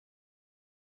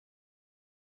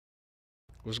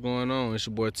What's going on? It's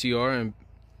your boy TR, and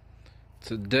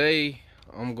today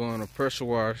I'm going to pressure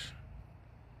wash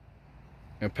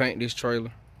and paint this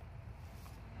trailer.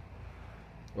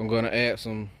 I'm going to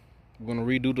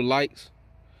redo the lights.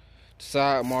 The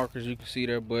side markers, you can see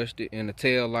they're busted, and the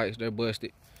tail lights, they're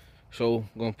busted. So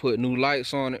I'm going to put new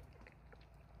lights on it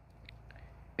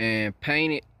and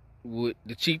paint it with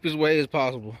the cheapest way as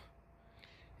possible.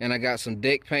 And I got some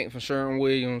deck paint from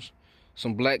Sherwin-Williams,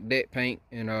 some black deck paint,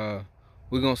 and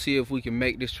we're gonna see if we can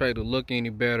make this trailer look any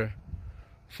better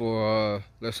for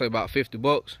let's say about 50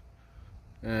 bucks.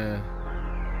 And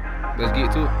let's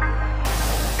get to it.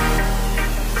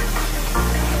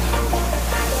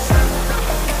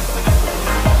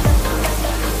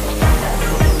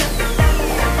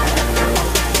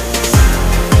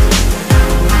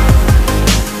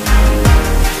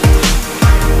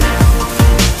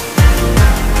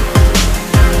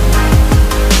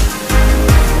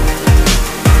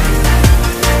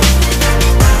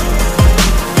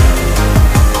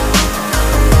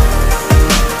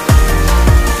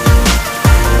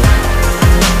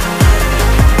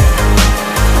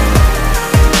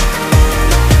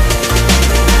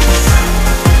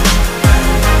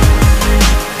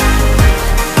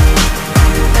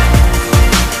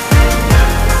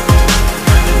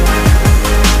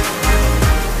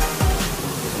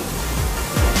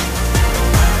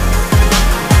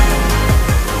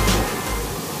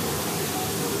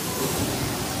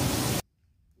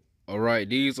 Alright,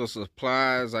 these are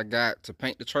supplies I got to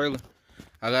paint the trailer.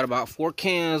 I got about 4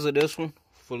 cans of this one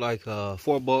for like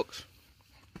 $4.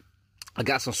 I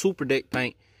got some super deck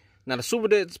paint. Now the super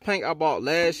deck paint I bought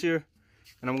last year,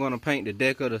 and I'm gonna paint the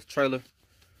deck of the trailer.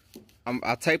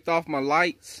 I taped off my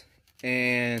lights,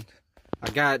 and I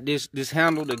got this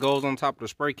handle that goes on top of the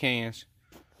spray cans.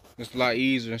 It's a lot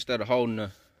easier instead of holding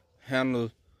the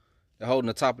handle, holding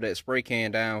the top of that spray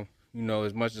can down, you know,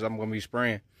 as much as I'm gonna be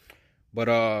spraying. But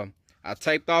I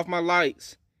taped off my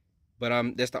lights, but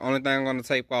that's the only thing I'm gonna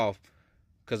tape off,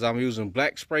 because I'm using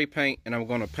black spray paint, and I'm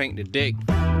gonna paint the deck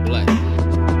black.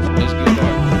 Let's get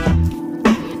started.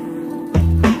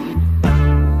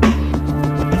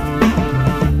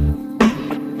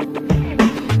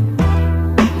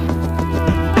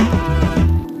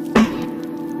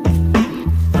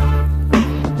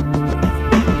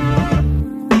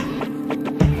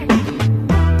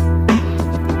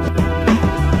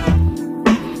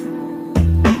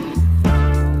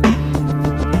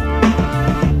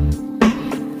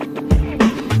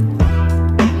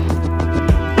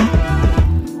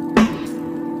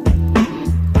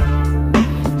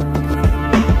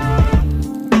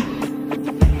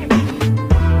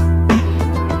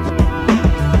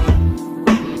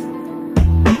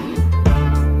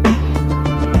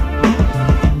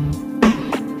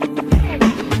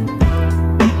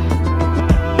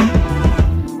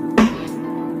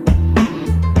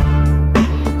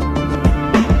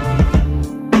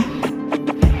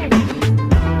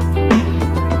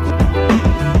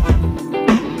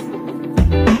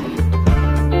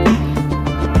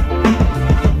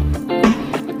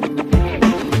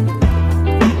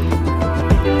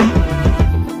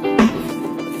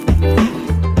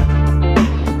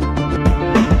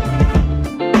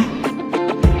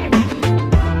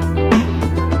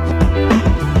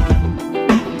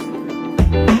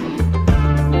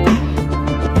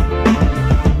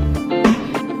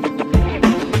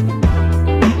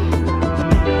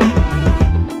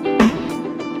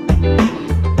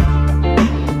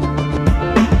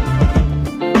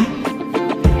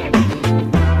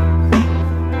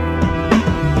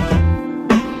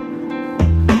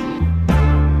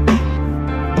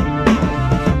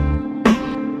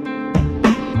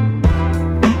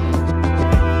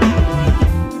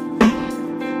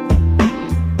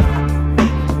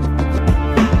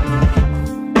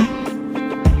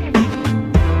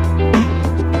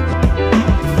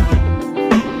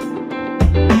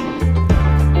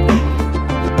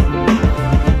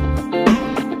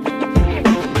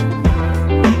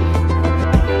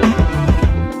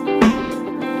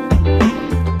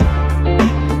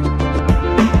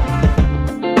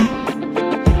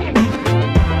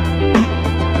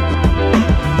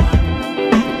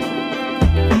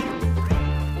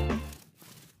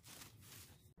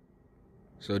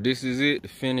 So this is it, the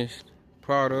finished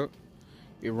product.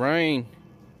 It rained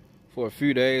for a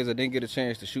few days. I didn't get a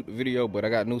chance to shoot the video, but I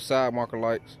got new side marker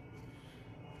lights,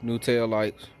 new tail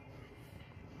lights.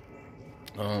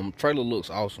 Trailer looks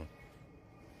awesome.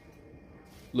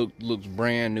 Looks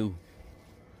brand new.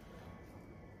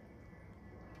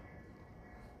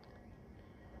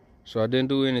 So I didn't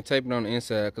do any taping on the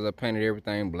inside because I painted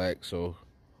everything black. So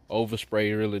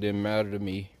overspray really didn't matter to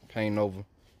me. Paint over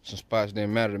some spots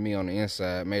didn't matter to me on the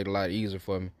inside. Made it a lot easier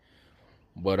for me.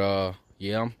 But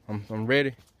yeah, I'm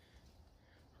ready.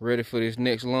 Ready for this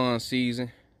next lawn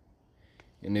season.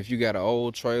 And if you got an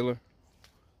old trailer,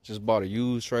 just bought a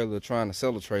used trailer, trying to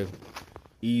sell a trailer,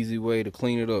 easy way to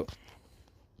clean it up.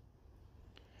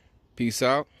 Peace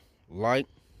out, like,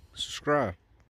 subscribe.